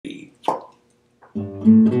In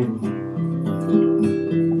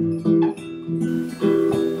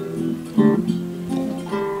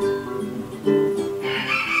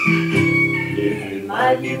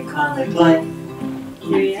my bucolic life,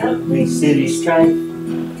 we have me city strife.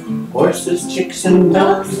 Horses, chicks, and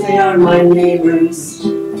dogs, they are my neighbors.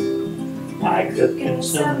 I cook and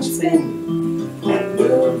some spin, and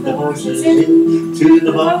move the horses into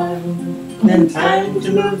the barn. Then time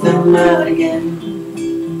to move them out again.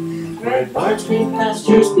 Red barns, green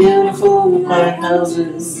pastures, beautiful white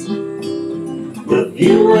houses. The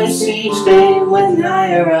view I see each day when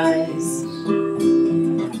I arise.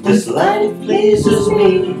 This life pleases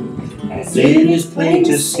me, as it is plain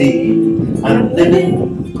to see. I'm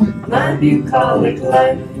living my bucolic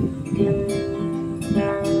life.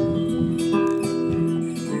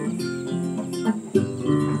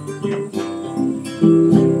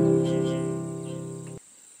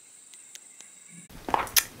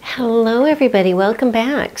 Hello everybody, welcome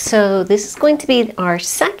back. So this is going to be our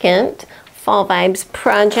second Fall Vibes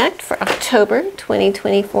project for October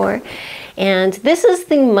 2024. And this is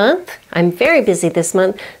the month, I'm very busy this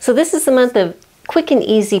month, so this is the month of quick and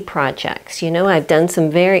easy projects. You know, I've done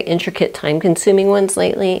some very intricate, time-consuming ones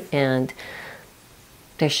lately, and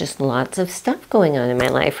there's just lots of stuff going on in my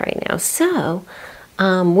life right now. So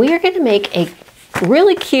we are going to make a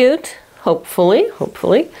really cute,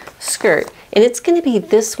 hopefully, skirt. And it's going to be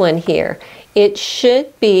this one here. It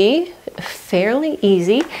should be fairly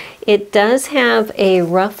easy. It does have a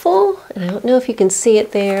ruffle, and I don't know if you can see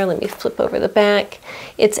it there. Let me flip over the back.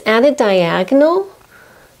 It's at a diagonal.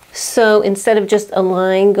 So instead of just a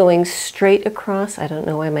line going straight across, I don't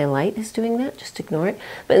know why my light is doing that, just ignore it.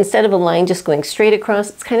 But instead of a line just going straight across,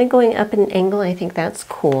 it's kind of going up at an angle. I think that's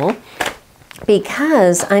cool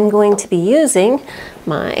because I'm going to be using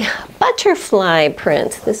my butterfly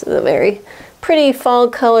print. This is a very pretty fall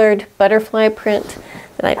colored butterfly print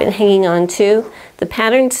that I've been hanging on to. The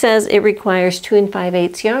pattern says it requires 2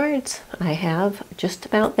 5/8 yards. I have just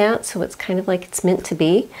about that, so it's kind of like it's meant to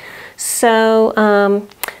be. So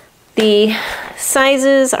the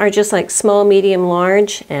sizes are just like small, medium,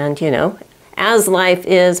 large, and you know, as life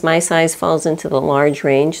is, my size falls into the large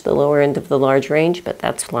range, the lower end of the large range, but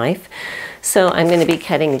that's life. So I'm going to be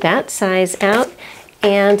cutting that size out,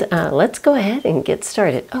 and let's go ahead and get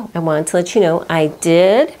started. Oh, I wanted to let you know I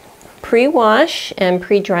did pre-wash and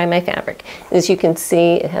pre-dry my fabric. As you can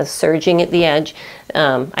see, it has serging at the edge.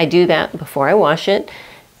 I do that before I wash it,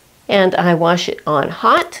 and I wash it on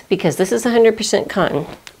hot because this is 100% cotton,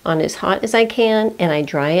 on as hot as I can, and I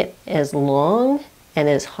dry it as long and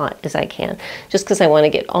as hot as I can, just because I want to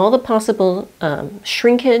get all the possible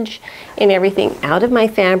shrinkage and everything out of my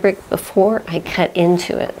fabric before I cut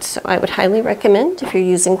into it. So I would highly recommend, if you're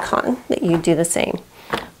using cotton, that you do the same.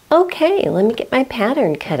 Okay, let me get my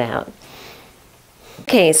pattern cut out.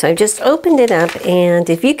 Okay, so I've just opened it up, and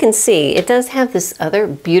if you can see, it does have this other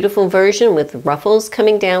beautiful version with ruffles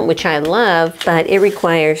coming down, which I love, but it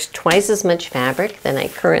requires twice as much fabric than I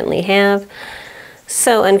currently have.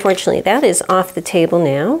 So unfortunately, that is off the table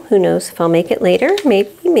now. Who knows if I'll make it later? Maybe,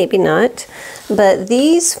 maybe not. But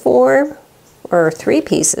these 4 or 3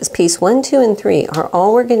 pieces, piece 1, 2, and 3, are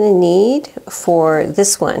all we're going to need for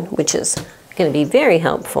this one, which is going to be very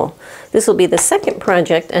helpful. This will be the second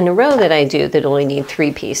project in a row that I do that only need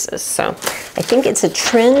 3 pieces. So I think it's a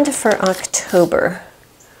trend for October.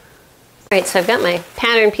 All right, so I've got my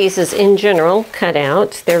pattern pieces in general cut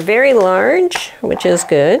out. They're very large, which is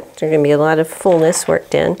good. There's going to be a lot of fullness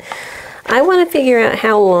worked in. I want to figure out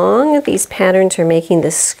how long these patterns are making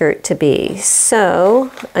this skirt to be. So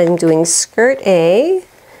I'm doing skirt A,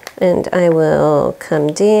 and I will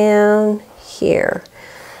come down here.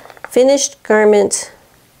 Finished garment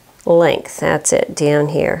length, that's it, down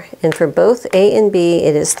here. And for both A and B,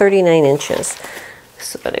 it is 39 inches.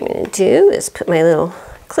 So what I'm going to do is put my little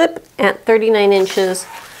clip at 39 inches,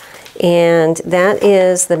 and that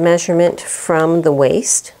is the measurement from the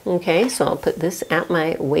waist. Okay, so I'll put this at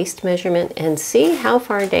my waist measurement and see how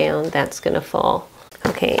far down that's going to fall.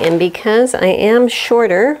 Okay, and because I am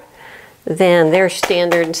shorter than their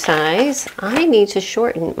standard size, I need to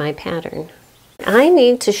shorten my pattern. I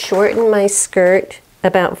need to shorten my skirt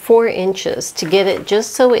about 4 inches to get it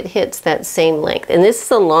just so it hits that same length. And this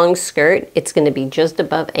is a long skirt. It's going to be just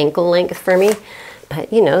above ankle length for me.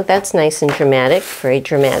 But you know, that's nice and dramatic, very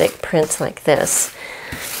dramatic prints like this.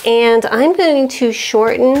 And I'm going to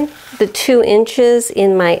shorten the 2 inches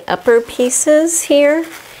in my upper pieces here.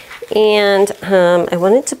 And I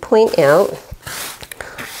wanted to point out,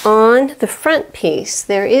 on the front piece,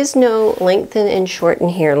 there is no lengthen and shorten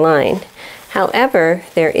here line. However,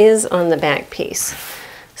 there is on the back piece.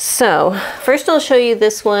 So first I'll show you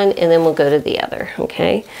this one and then we'll go to the other,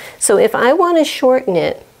 okay? So if I want to shorten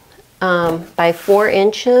it by 4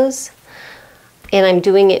 inches and I'm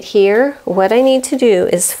doing it here, what I need to do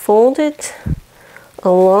is fold it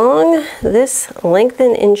along this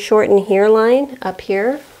lengthen and shorten here line up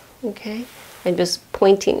here, okay? I'm just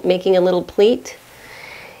pointing, making a little pleat.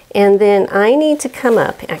 And then I need to come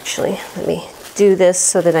up, actually, let me do this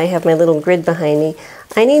so that I have my little grid behind me.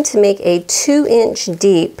 I need to make a 2-inch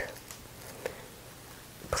deep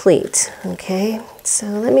pleat, okay? So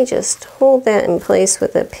let me just hold that in place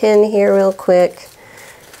with a pin here real quick.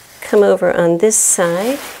 Come over on this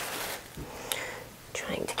side.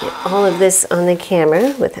 Trying to get all of this on the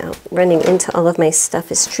camera without running into all of my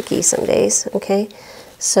stuff is tricky some days, okay?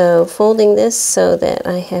 So folding this so that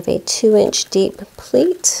I have a 2-inch deep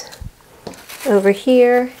pleat over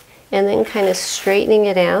here, and then kind of straightening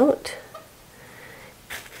it out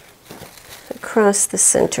across the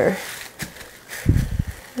center.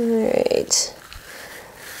 All right.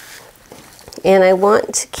 And I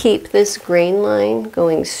want to keep this grain line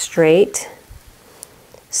going straight.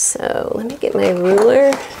 So let me get my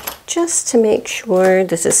ruler just to make sure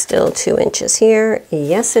this is still 2 inches here.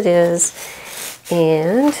 Yes, it is.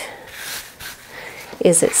 And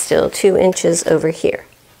is it still 2 inches over here?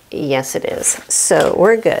 Yes, it is. So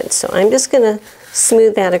we're good. So I'm just going to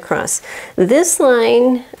smooth that across. This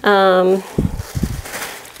line on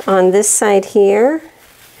this side here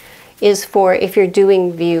is for if you're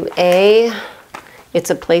doing view A. It's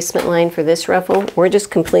a placement line for this ruffle. We're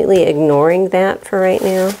just completely ignoring that for right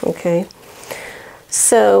now, okay?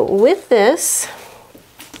 So with this,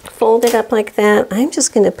 fold it up like that. I'm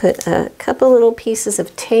just going to put a couple little pieces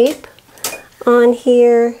of tape on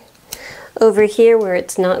here. Over here where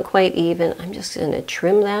it's not quite even, I'm just going to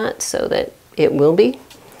trim that so that it will be.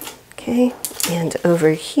 Okay, and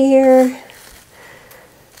over here,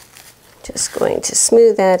 just going to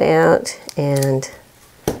smooth that out, and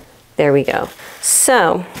there we go.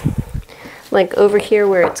 So, like over here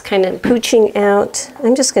where it's kind of pooching out,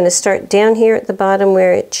 I'm just going to start down here at the bottom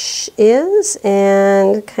where it is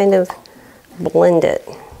and kind of blend it.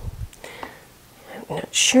 I'm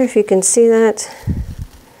not sure if you can see that.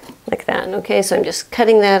 Like that, okay? So I'm just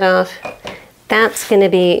cutting that off. That's going to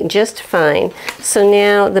be just fine. So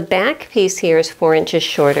now the back piece here is 4 inches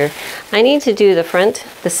shorter. I need to do the front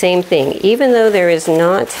the same thing. Even though there is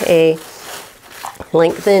not a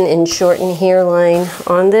lengthen and shorten hairline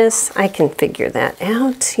on this, I can figure that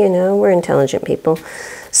out. You know, we're intelligent people.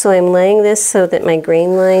 So I'm laying this so that my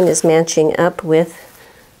grain line is matching up with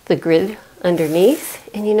the grid underneath.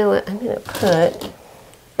 And you know what? I'm going to put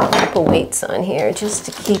a couple weights on here just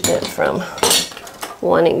to keep it from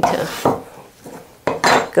wanting to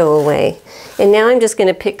go away. And now I'm just going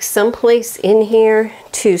to pick some place in here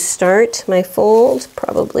to start my fold.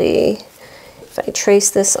 Probably if I trace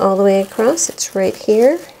this all the way across, it's right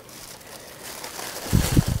here.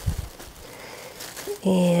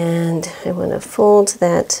 And I want to fold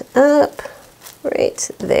that up right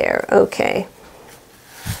there. Okay.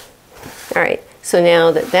 All right. So now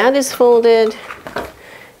that that is folded,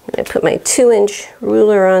 I'm going to put my 2-inch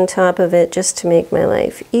ruler on top of it just to make my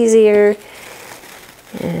life easier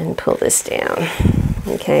and pull this down,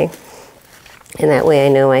 okay? And that way I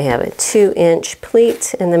know I have a 2-inch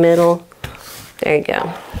pleat in the middle. There you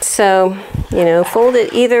go. So, you know, fold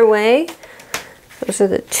it either way. Those are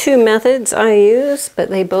the two methods I use, but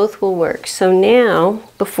they both will work. So now,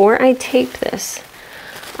 before I tape this,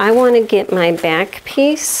 I want to get my back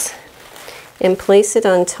piece and place it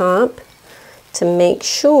on top to make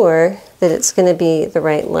sure that it's going to be the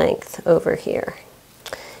right length over here.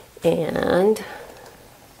 And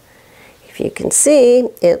if you can see,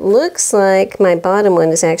 it looks like my bottom one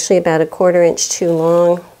is actually about 1/4 inch too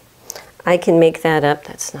long. I can make that up.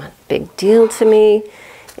 That's not a big deal to me.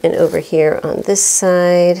 And over here on this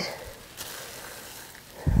side,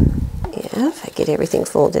 yeah, if I get everything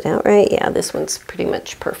folded out right, yeah, this one's pretty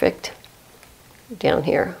much perfect. Down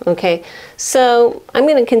here. Okay, so I'm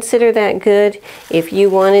going to consider that good. If you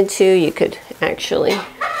wanted to, you could actually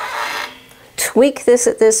tweak this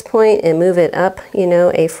at this point and move it up, you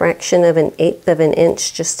know, a fraction of 1/8 of an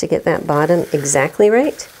inch just to get that bottom exactly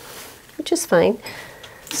right, which is fine.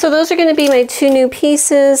 So those are going to be my two new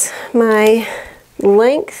pieces. My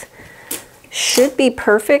length should be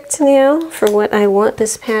perfect now for what I want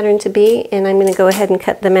this pattern to be, and I'm going to go ahead and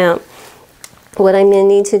cut them out. What I'm going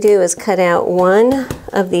to need to do is cut out one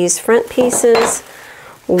of these front pieces,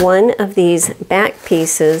 one of these back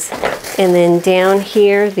pieces, and then down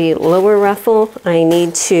here, the lower ruffle, I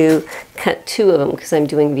need to cut 2 of them because I'm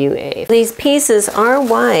doing view A. These pieces are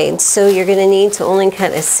wide, so you're going to need to only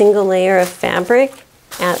cut a single layer of fabric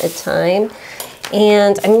at a time.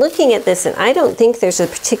 And I'm looking at this and I don't think there's a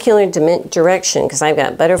particular direction because I've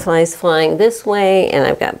got butterflies flying this way and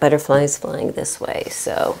I've got butterflies flying this way.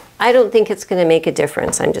 So I don't think it's going to make a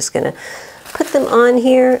difference. I'm just going to put them on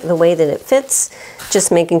here the way that it fits,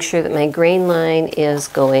 just making sure that my grain line is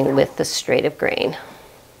going with the straight of grain.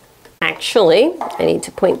 Actually, I need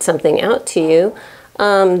to point something out to you.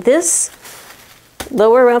 This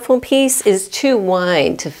lower ruffle piece is too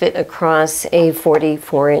wide to fit across a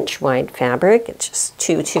 44-inch wide fabric. It's just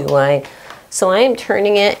too wide. So I am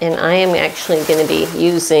turning it and I am actually going to be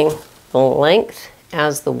using the length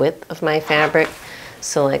as the width of my fabric.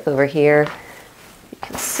 So like over here, you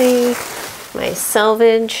can see my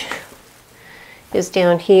selvage is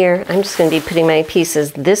down here. I'm just going to be putting my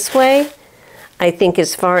pieces this way. I think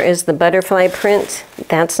as far as the butterfly print,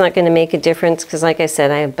 that's not going to make a difference because like I said,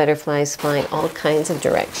 I have butterflies flying all kinds of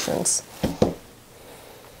directions.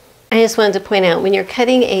 I just wanted to point out, when you're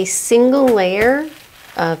cutting a single layer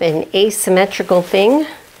of an asymmetrical thing,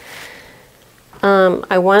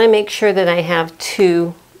 I want to make sure that I have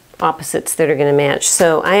two opposites that are going to match.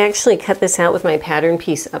 So I actually cut this out with my pattern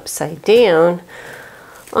piece upside down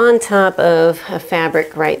on top of a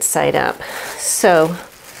fabric right side up. So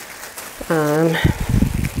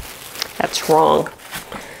that's wrong.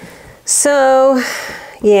 So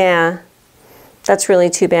yeah, that's really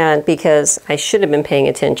too bad because I should have been paying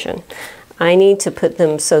attention. I need to put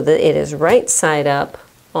them so that it is right side up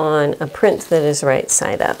on a print that is right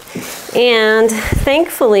side up. And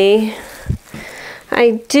thankfully,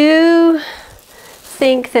 I do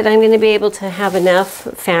think that I'm going to be able to have enough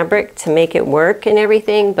fabric to make it work and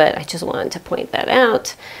everything, but I just wanted to point that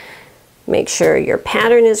out. Make sure your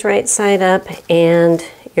pattern is right side up and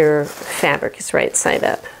your fabric is right side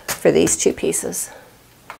up for these two pieces.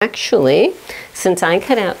 Actually, since I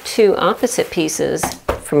cut out two opposite pieces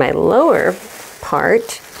for my lower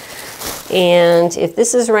part, and if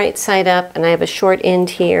this is right side up and I have a short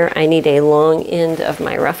end here, I need a long end of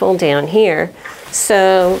my ruffle down here,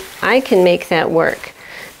 so I can make that work.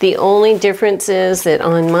 The only difference is that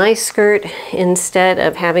on my skirt, instead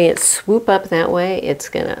of having it swoop up that way, it's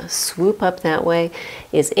gonna swoop up that way.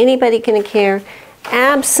 Is anybody gonna care?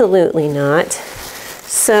 Absolutely not.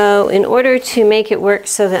 So in order to make it work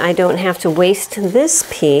so that I don't have to waste this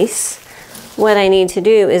piece, what I need to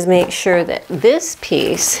do is make sure that this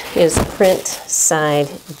piece is print side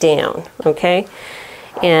down, okay?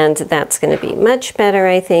 And that's gonna be much better,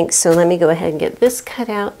 I think. So let me go ahead and get this cut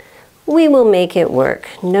out. We will make it work.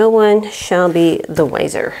 No one shall be the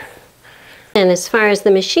wiser. And as far as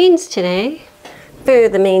the machines today, for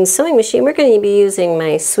the main sewing machine, we're going to be using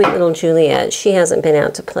my sweet little Juliet. She hasn't been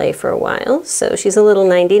out to play for a while, so she's a little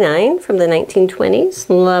 99 from the 1920s.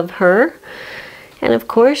 Love her. And of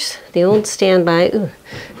course, the old standby. Ooh,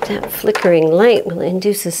 that flickering light will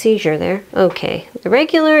induce a seizure there. Okay, the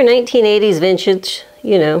regular 1980s vintage,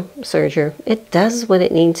 you know, serger. It does what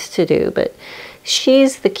it needs to do, but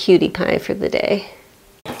she's the cutie pie for the day.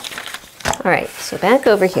 All right, so back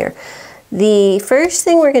over here. The first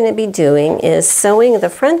thing we're going to be doing is sewing the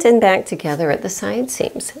front and back together at the side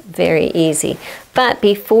seams. Very easy. But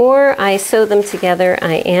before I sew them together,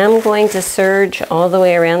 I am going to serge all the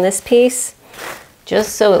way around this piece,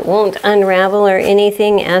 just so it won't unravel or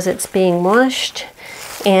anything as it's being washed.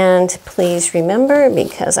 And please remember,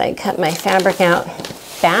 because I cut my fabric out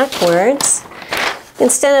backwards,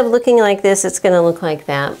 instead of looking like this, it's going to look like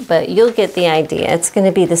that, but you'll get the idea. It's going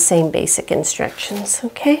to be the same basic instructions,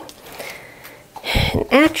 okay?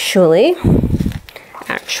 And actually,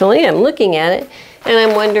 I'm looking at it and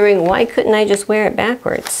I'm wondering, why couldn't I just wear it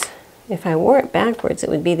backwards? If I wore it backwards, it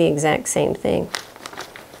would be the exact same thing.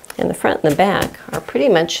 And the front and the back are pretty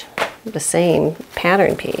much the same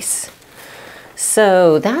pattern piece.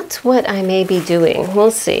 So that's what I may be doing. We'll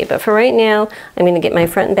see. But for right now, I'm going to get my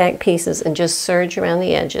front and back pieces and just serge around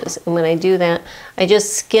the edges. And when I do that, I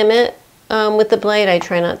just skim it with the blade. I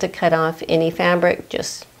try not to cut off any fabric,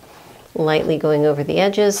 just lightly going over the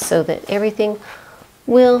edges so that everything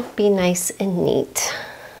will be nice and neat.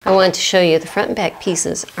 I wanted to show you the front and back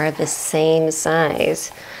pieces are the same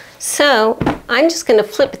size. So I'm just going to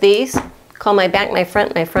flip these, call my back my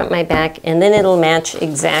front, my back, and then it'll match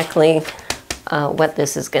exactly what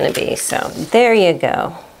this is going to be. So there you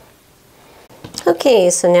go. Okay,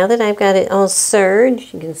 so now that I've got it all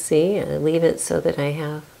serged, you can see I leave it so that I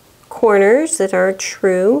have corners that are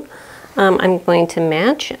true. I'm going to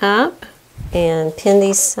match up and pin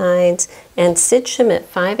these sides and stitch them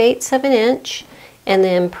at 5/8 of an inch and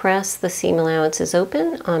then press the seam allowances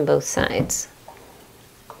open on both sides.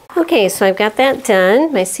 Okay, so I've got that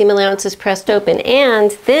done. My seam allowance is pressed open,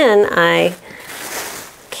 and then I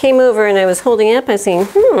came over and I was holding it up, I was saying,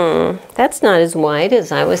 that's not as wide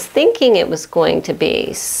as I was thinking it was going to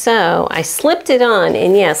be. So I slipped it on,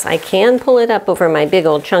 and yes, I can pull it up over my big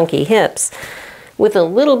old chunky hips with a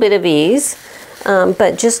little bit of ease.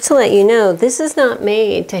 But just to let you know, this is not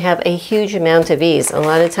made to have a huge amount of ease. A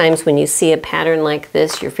lot of times when you see a pattern like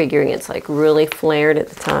this, you're figuring it's like really flared at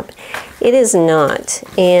the top. It is not.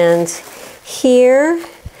 And here,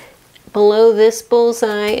 below this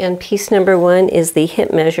bullseye and piece number 1 is the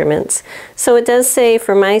hip measurements. So it does say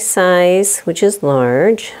for my size, which is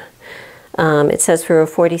large, it says for a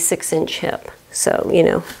 46-inch hip. So, you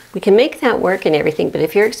know, we can make that work and everything, but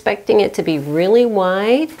if you're expecting it to be really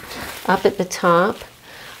wide up at the top,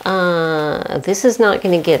 this is not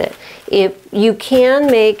going to get it. If you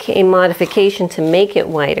can make a modification to make it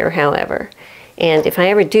wider, however, and if I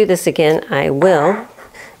ever do this again, I will.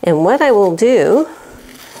 And what I will do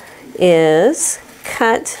is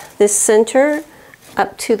cut this center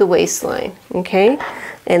up to the waistline, okay?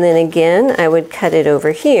 And then again, I would cut it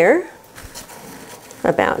over here,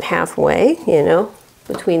 about halfway, you know,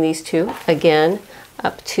 between these two, again,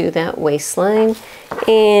 up to that waistline,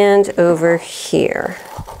 and over here.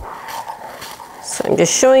 So I'm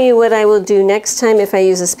just showing you what I will do next time if I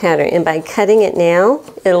use this pattern. And by cutting it now,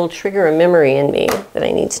 it'll trigger a memory in me that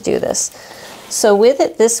I need to do this. So with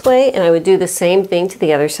it this way, and I would do the same thing to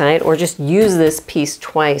the other side, or just use this piece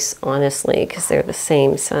twice, honestly, because they're the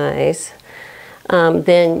same size.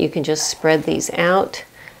 Then you can just spread these out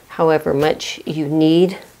however much you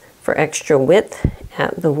need for extra width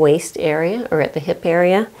at the waist area or at the hip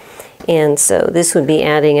area. And so this would be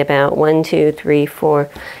adding about 1, 2, 3, 4,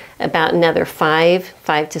 about another 5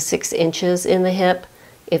 to 6 inches in the hip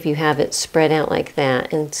if you have it spread out like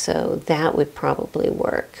that. And so that would probably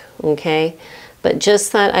work, okay? But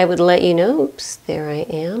just thought I would let you know, oops, there I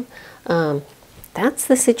am. That's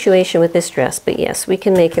the situation with this dress, but yes, we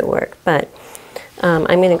can make it work. But I'm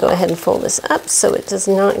going to go ahead and fold this up so it does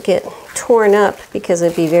not get torn up, because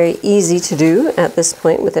it'd be very easy to do at this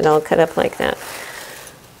point with it all cut up like that.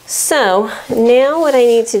 So now what I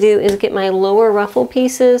need to do is get my lower ruffle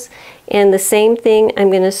pieces, and the same thing,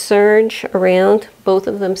 I'm going to serge around both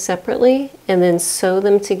of them separately and then sew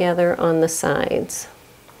them together on the sides.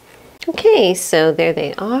 Okay, so there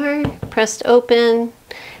they are, pressed open,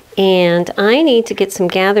 and I need to get some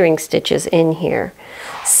gathering stitches in here.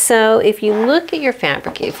 So if you look at your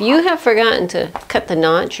fabric, if you have forgotten to cut the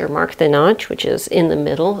notch or mark the notch, which is in the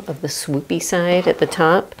middle of the swoopy side at the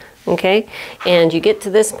top, okay, and you get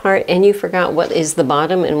to this part and you forgot what is the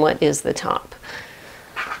bottom and what is the top.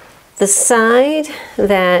 The side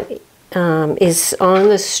that is on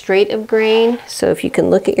the straight of grain, so if you can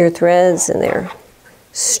look at your threads and they're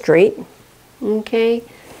straight, okay,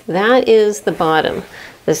 that is the bottom.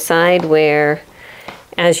 The side where,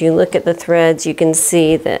 as you look at the threads, you can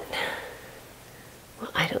see that,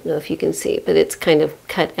 well, I don't know if you can see, but it's kind of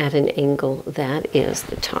cut at an angle. That is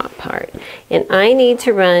the top part. And I need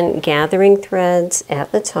to run gathering threads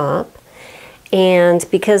at the top. And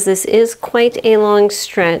because this is quite a long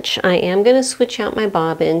stretch, I am going to switch out my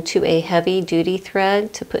bobbin to a heavy duty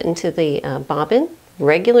thread to put into the bobbin,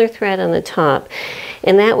 regular thread on the top.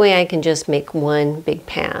 And that way I can just make one big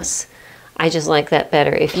pass. I just like that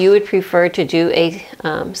better. If you would prefer to do a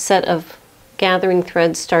set of gathering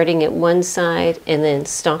threads starting at one side and then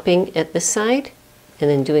stopping at this side and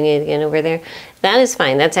then doing it again over there, that is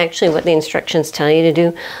fine. That's actually what the instructions tell you to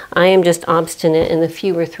do. I am just obstinate, and the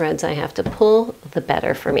fewer threads I have to pull, the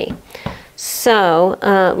better for me. So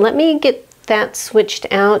let me get that switched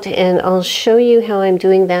out, and I'll show you how I'm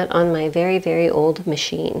doing that on my very, very old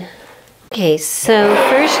machine. Okay, so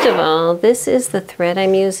first of all, this is the thread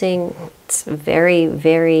I'm using. It's very,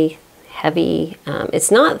 very heavy. It's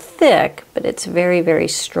not thick, but it's very, very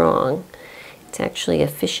strong. It's actually a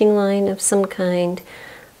fishing line of some kind.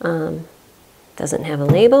 Doesn't have a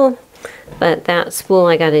label, but that spool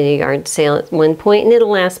I got at a yard sale at one point, and it'll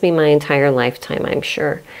last me my entire lifetime, I'm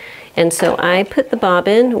sure. And so I put the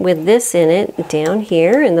bobbin with this in it down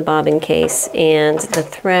here in the bobbin case, and the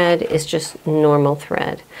thread is just normal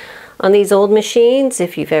thread. On these old machines,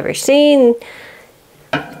 if you've ever seen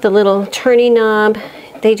the little turning knob,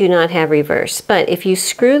 they do not have reverse. But if you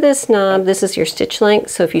screw this knob, this is your stitch length,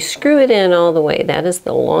 so if you screw it in all the way, that is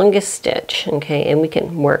the longest stitch, okay, and we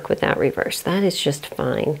can work without reverse. That is just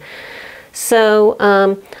fine. So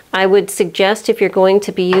I would suggest, if you're going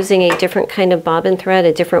to be using a different kind of bobbin thread,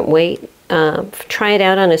 a different weight, try it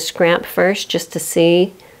out on a scrap first just to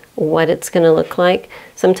see what it's going to look like.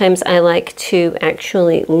 Sometimes I like to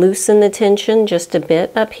actually loosen the tension just a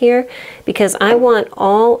bit up here, because I want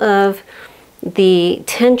all of the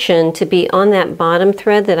tension to be on that bottom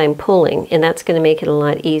thread that I'm pulling, and that's going to make it a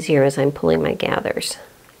lot easier as I'm pulling my gathers.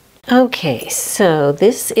 Okay, so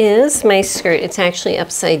this is my skirt. It's actually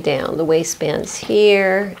upside down. The waistband's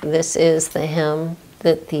here. This is the hem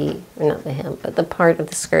that or not the hem, but the part of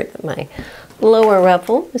the skirt that my lower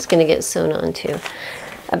ruffle is going to get sewn onto.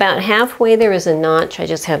 About halfway there is a notch. I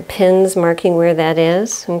just have pins marking where that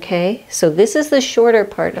is, okay? So this is the shorter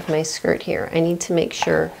part of my skirt here. I need to make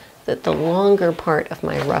sure that the longer part of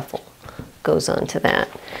my ruffle goes onto that.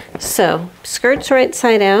 So skirt's right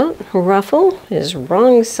side out, ruffle is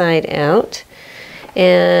wrong side out.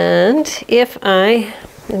 And if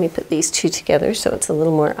let me put these two together so it's a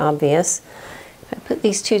little more obvious. If I put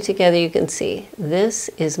these two together, you can see this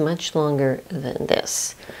is much longer than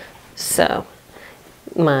this. So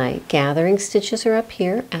my gathering stitches are up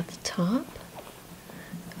here at the top,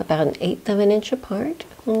 about 1/8 of an inch apart,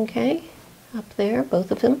 okay? Up there,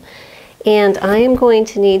 both of them. And I am going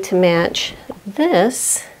to need to match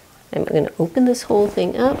this. I'm going to open this whole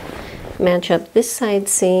thing up, match up this side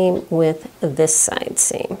seam with this side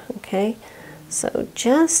seam, okay? So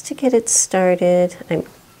just to get it started, I'm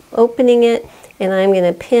opening it and I'm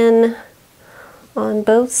going to pin on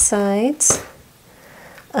both sides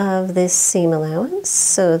of this seam allowance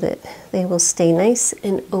so that they will stay nice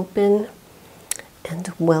and open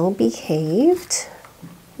and well behaved,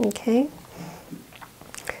 okay?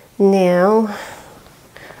 Now,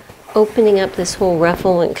 opening up this whole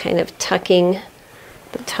ruffle and kind of tucking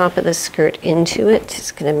the top of the skirt into it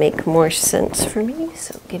is going to make more sense for me.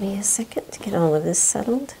 So give me a second to get all of this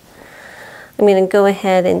settled. I'm going to go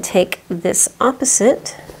ahead and take this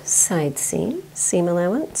opposite side seam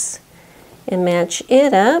allowance, and match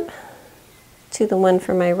it up to the one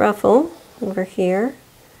for my ruffle over here.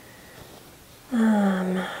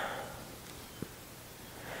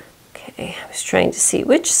 Okay, I was trying to see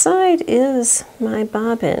which side is my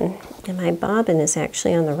bobbin, and my bobbin is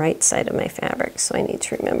actually on the right side of my fabric, so I need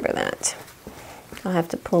to remember that. I'll have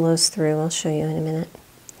to pull those through. I'll show you in a minute.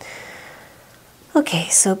 Okay,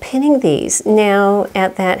 so pinning these. Now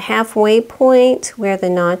at that halfway point where the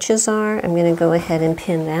notches are, I'm going to go ahead and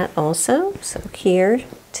pin that also. So here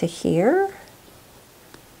to here.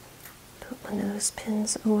 Put one of those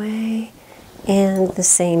pins away. And the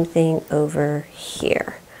same thing over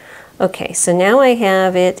here. Okay, so now I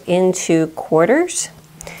have it into quarters.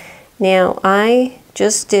 Now I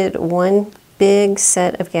just did one big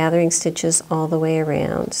set of gathering stitches all the way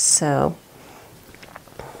around. So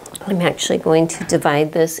I'm actually going to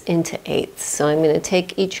divide this into 8ths. So I'm going to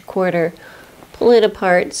take each quarter, pull it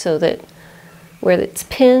apart so that where it's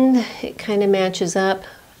pinned, it kind of matches up.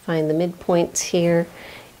 Find the midpoints here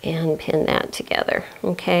and pin that together,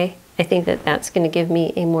 okay? I think that that's going to give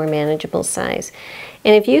me a more manageable size.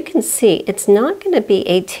 And if you can see, it's not going to be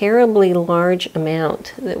a terribly large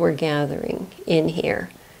amount that we're gathering in here,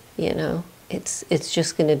 you know. It's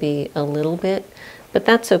just going to be a little bit, but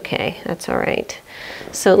that's okay. That's all right.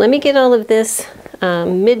 So let me get all of this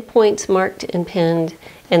midpoints marked and pinned,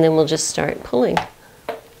 and then we'll just start pulling.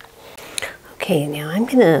 Okay, now I'm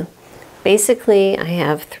gonna, basically I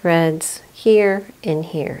have threads here and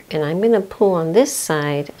here, and I'm gonna pull on this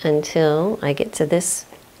side until I get to this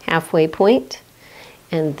halfway point,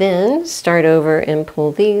 and then start over and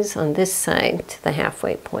pull these on this side to the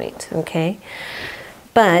halfway point, okay?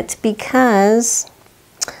 But because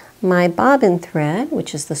my bobbin thread,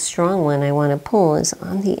 which is the strong one I want to pull, is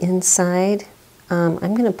on the inside, I'm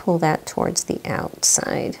going to pull that towards the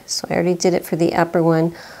outside. So I already did it for the upper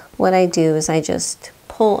one. What I do is I just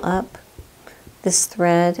pull up this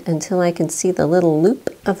thread until I can see the little loop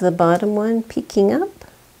of the bottom one peeking up.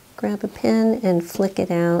 Grab a pin and flick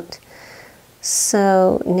it out.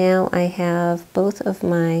 So now I have both of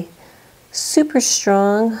my super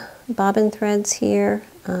strong bobbin threads here.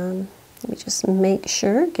 Let me just make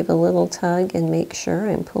sure, give a little tug and make sure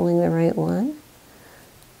I'm pulling the right one.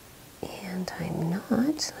 And I'm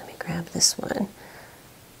not. Let me grab this one.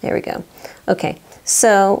 There we go. Okay,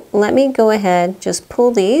 so let me go ahead, just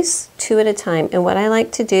pull these 2 at a time. And what I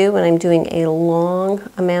like to do when I'm doing a long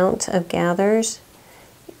amount of gathers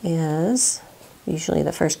is, usually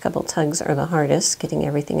the first couple tugs are the hardest, getting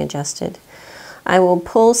everything adjusted. I will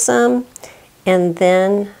pull some, and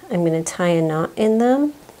then I'm going to tie a knot in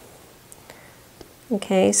them.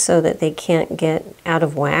 Okay, so that they can't get out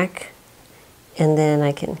of whack. And then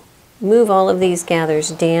I can move all of these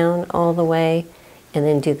gathers down all the way and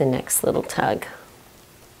then do the next little tug.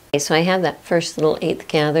 Okay, so I have that first little 8th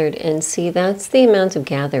gathered, and see, that's the amount of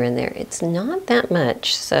gather in there. It's not that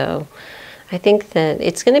much, so I think that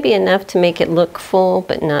it's going to be enough to make it look full,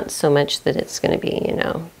 but not so much that it's going to be, you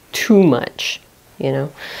know, too much. you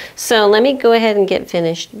know. So let me go ahead and get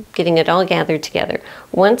finished getting it all gathered together.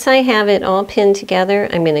 Once I have it all pinned together,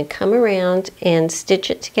 I'm going to come around and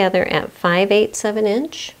stitch it together at 5/8 of an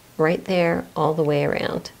inch, right there, all the way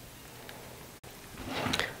around.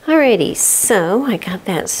 Alrighty, so I got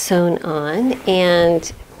that sewn on,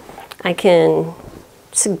 and I can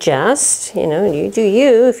suggest, you know, you do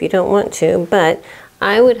you if you don't want to, but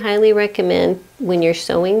I would highly recommend when you're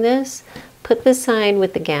sewing this, put the side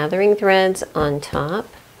with the gathering threads on top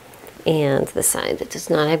and the side that does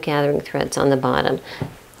not have gathering threads on the bottom,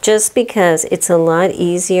 just because it's a lot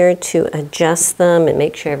easier to adjust them and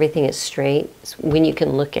make sure everything is straight when you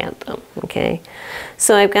can look at them, okay?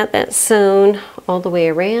 So I've got that sewn all the way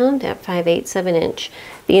around at 5/8 of an inch.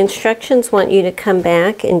 The instructions want you to come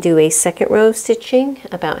back and do a second row of stitching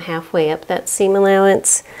about halfway up that seam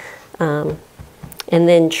allowance, and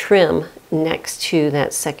then trim next to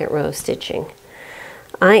that second row of stitching.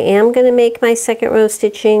 I am going to make my second row of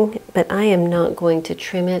stitching, but I am not going to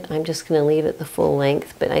trim it. I'm just going to leave it the full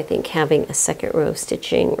length, but I think having a second row of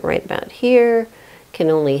stitching right about here can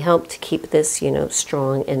only help to keep this, you know,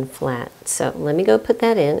 strong and flat. So let me go put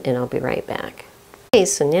that in and I'll be right back. Okay,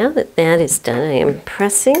 so now that that is done, I am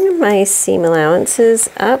pressing my seam allowances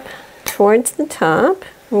up towards the top.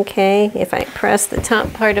 Okay, if I press the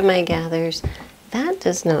top part of my gathers, that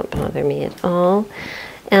does not bother me at all.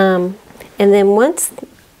 And then once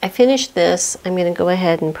I finish this, I'm going to go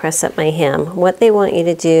ahead and press up my hem. What they want you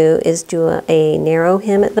to do is do a narrow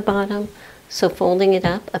hem at the bottom. So folding it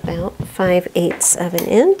up about 5/8 of an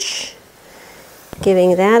inch,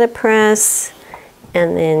 giving that a press,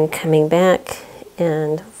 and then coming back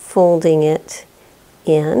and folding it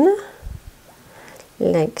in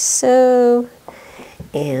like so,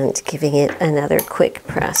 and giving it another quick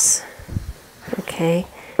press. Okay,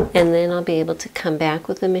 and then I'll be able to come back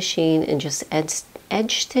with the machine and just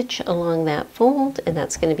edge stitch along that fold, and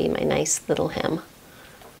that's going to be my nice little hem.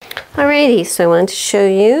 Alrighty, so I wanted to show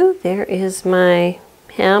you, there is my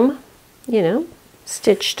hem, you know,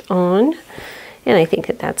 stitched on, and I think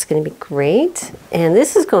that that's going to be great. And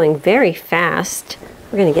this is going very fast.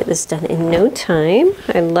 We're going to get this done in no time.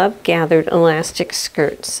 I love gathered elastic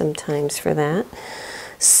skirts sometimes for that.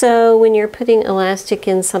 So when you're putting elastic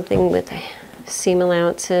in something with seam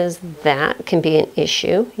allowances, that can be an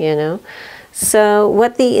issue, you know. So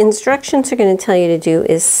what the instructions are going to tell you to do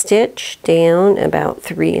is stitch down about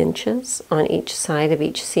 3 inches on each side of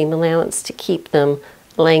each seam allowance to keep them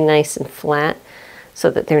laying nice and flat, so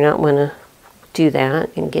that they're not want to do that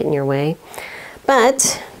and get in your way.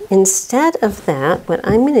 But instead of that, what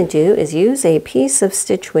I'm going to do is use a piece of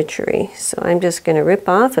stitch witchery. So I'm just going to rip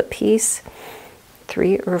off a piece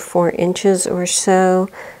 3 or 4 inches or so,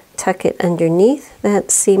 tuck it underneath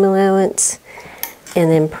that seam allowance,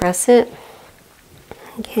 and then press it.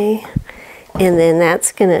 Okay, and then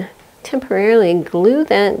that's going to temporarily glue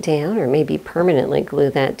that down, or maybe permanently glue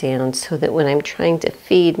that down, so that when I'm trying to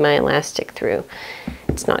feed my elastic through,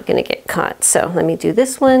 it's not going to get caught. So let me do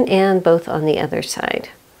this one and both on the other side.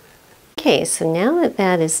 Okay, so now that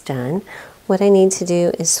that is done, what I need to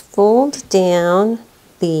do is fold down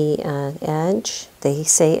the edge. They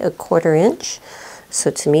say 1/4 inch.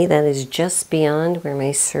 So to me, that is just beyond where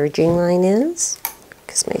my serging line is,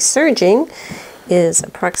 because my serging is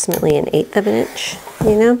approximately 1/8 of an inch,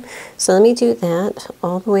 you know. So let me do that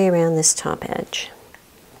all the way around this top edge.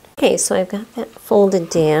 Okay, so I've got that folded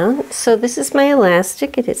down. So this is my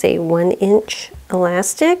elastic. It is a 1-inch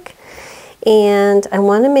elastic, and I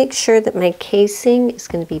want to make sure that my casing is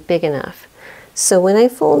going to be big enough. So when I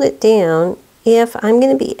fold it down, if I'm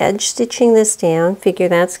going to be edge stitching this down, figure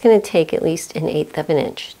that's going to take at least 1/8 of an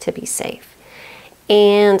inch to be safe.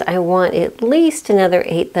 And I want at least another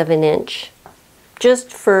 1/8 of an inch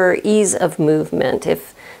just for ease of movement.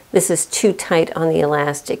 If this is too tight on the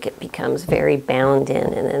elastic, it becomes very bound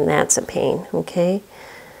in, and then that's a pain, okay?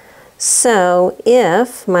 So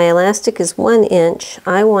if my elastic is 1 inch,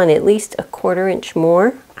 I want at least 1/4 inch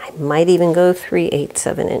more. I might even go 3/8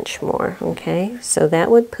 of an inch more, okay? So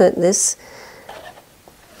that would put this,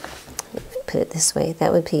 put it this way,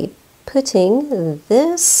 that would be putting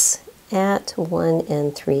this at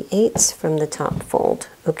 1 3/8 from the top fold,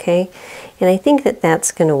 okay? And I think that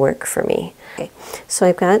that's going to work for me. Okay, so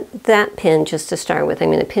I've got that pin just to start with. I'm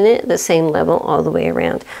going to pin it at the same level all the way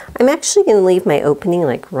around. I'm actually going to leave my opening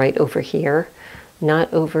like right over here,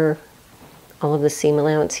 not over all of the seam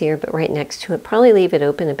allowance here, but right next to it. Probably leave it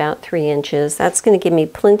open about 3 inches. That's going to give me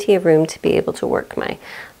plenty of room to be able to work my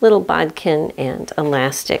little bodkin and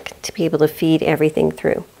elastic to be able to feed everything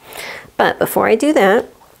through. But before I do that,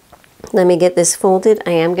 Let me get this folded.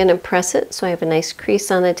 I am going to press it so I have a nice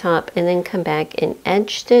crease on the top, and then come back and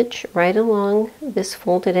edge stitch right along this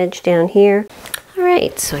folded edge down here. All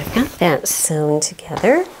right, so I've got that sewn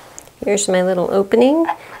together. Here's my little opening.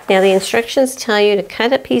 Now the instructions tell you to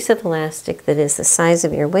cut a piece of elastic that is the size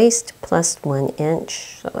of your waist plus 1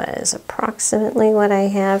 inch. So that is approximately what I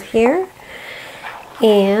have here.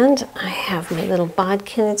 And I have my little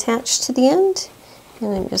bodkin attached to the end,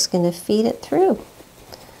 and I'm just going to feed it through.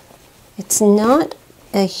 It's not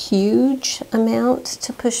a huge amount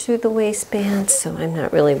to push through the waistband, so I'm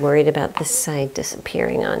not really worried about this side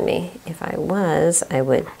disappearing on me. If I was, I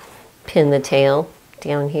would pin the tail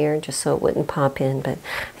down here just so it wouldn't pop in, but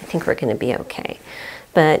I think we're going to be okay.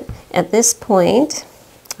 But at this point,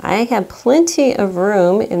 I have plenty of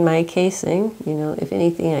room in my casing. You know, if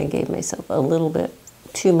anything, I gave myself a little bit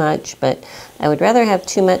too much, but I would rather have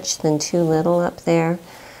too much than too little up there,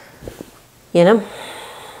 you know.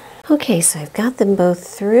 Okay, so I've got them both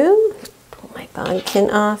through. Pull my bodkin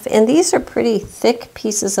off, and these are pretty thick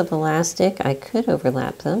pieces of elastic. I could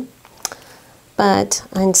overlap them, but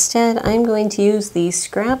instead I'm going to use the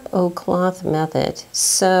scrap-o cloth method.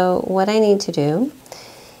 So what I need to do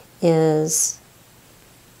is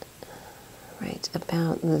right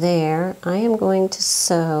about there, I am going to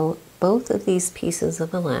sew both of these pieces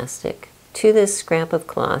of elastic to this scrap of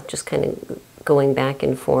cloth, just kind of going back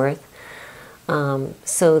and forth,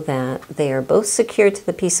 so that they are both secured to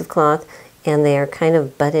the piece of cloth and they are kind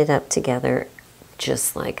of butted up together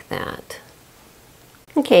just like that.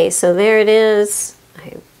 Okay, so there it is.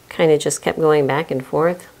 I kind of just kept going back and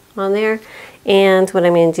forth on there. And what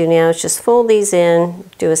I'm going to do now is just fold these in,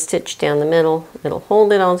 do a stitch down the middle. It'll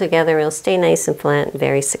hold it all together. It'll stay nice and flat and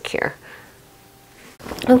very secure.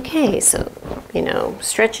 Okay, so, you know,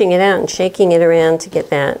 stretching it out and shaking it around to get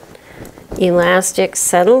that elastic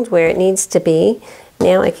settled where it needs to be.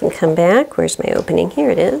 Now I can come back. Where's my opening? Here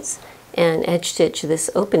it is. And edge stitch this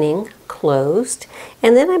opening closed.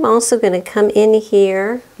 And then I'm also going to come in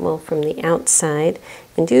here, well, from the outside,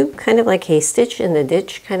 and do kind of like a stitch in the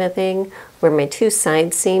ditch kind of thing where my two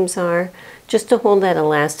side seams are, just to hold that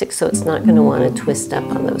elastic so it's not going to want to twist up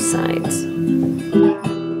on those sides.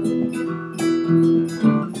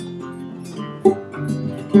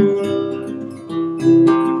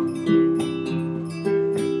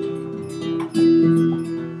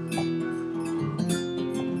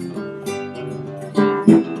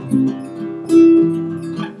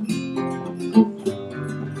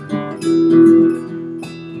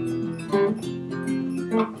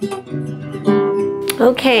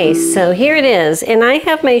 Okay, so here it is, and I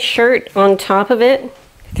have my shirt on top of it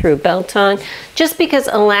through belt on, just because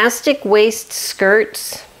elastic waist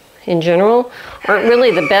skirts in general aren't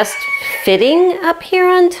really the best fitting up here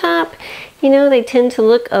on top. You know, they tend to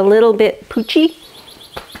look a little bit poochy,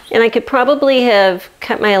 and I could probably have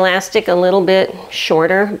cut my elastic a little bit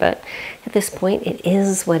shorter, but at this point it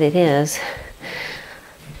is what it is.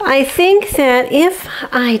 I think that if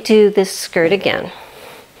I do this skirt again,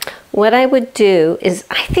 what I would do is,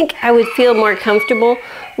 I think I would feel more comfortable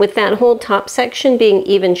with that whole top section being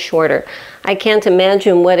even shorter. I can't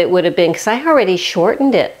imagine what it would have been, because I already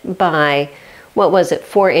shortened it by, what was it,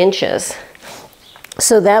 4 inches.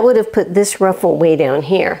 So that would have put this ruffle way down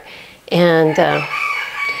here. And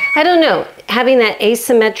I don't know, having that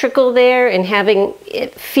asymmetrical there and having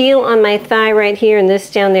it feel on my thigh right here and this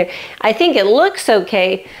down there, I think it looks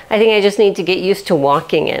okay. I think I just need to get used to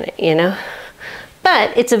walking in it, you know?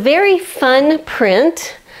 But it's a very fun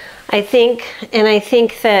print, I think, and I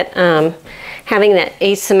think that having that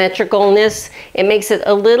asymmetricalness, it makes it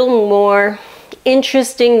a little more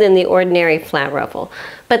interesting than the ordinary flat ruffle.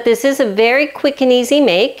 But this is a very quick and easy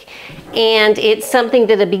make, and it's something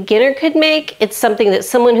that a beginner could make. It's something that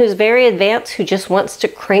someone who's very advanced, who just wants to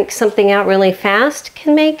crank something out really fast,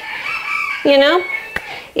 can make, you know?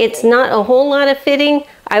 It's not a whole lot of fitting.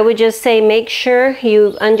 I would just say make sure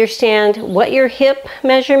you understand what your hip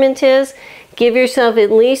measurement is. Give yourself at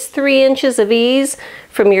least 3 inches of ease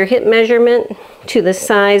from your hip measurement to the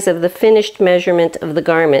size of the finished measurement of the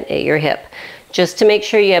garment at your hip, just to make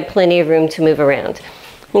sure you have plenty of room to move around.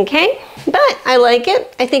 Okay, but I like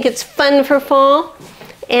it. I think it's fun for fall.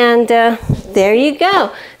 And there you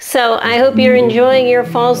go. So I hope you're enjoying your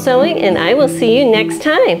fall sewing, and I will see you next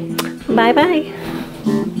time. Bye-bye.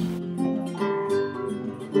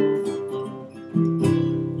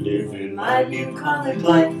 Living my bucolic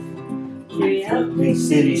life, free healthy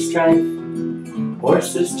city strife.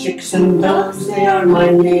 Horses, chicks, and dogs, they are my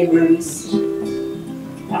neighbors.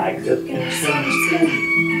 I cook and sew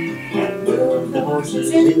and move the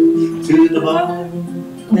horses into the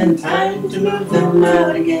barn. Then time to move them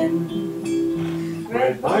out again.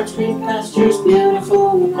 Red barns, green pastures,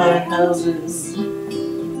 beautiful white houses.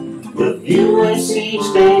 The view I see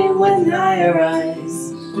each day when I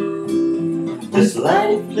arise. This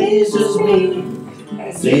life pleases me,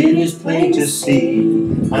 as it is plain to see.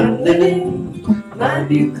 I'm living my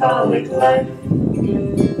bucolic life.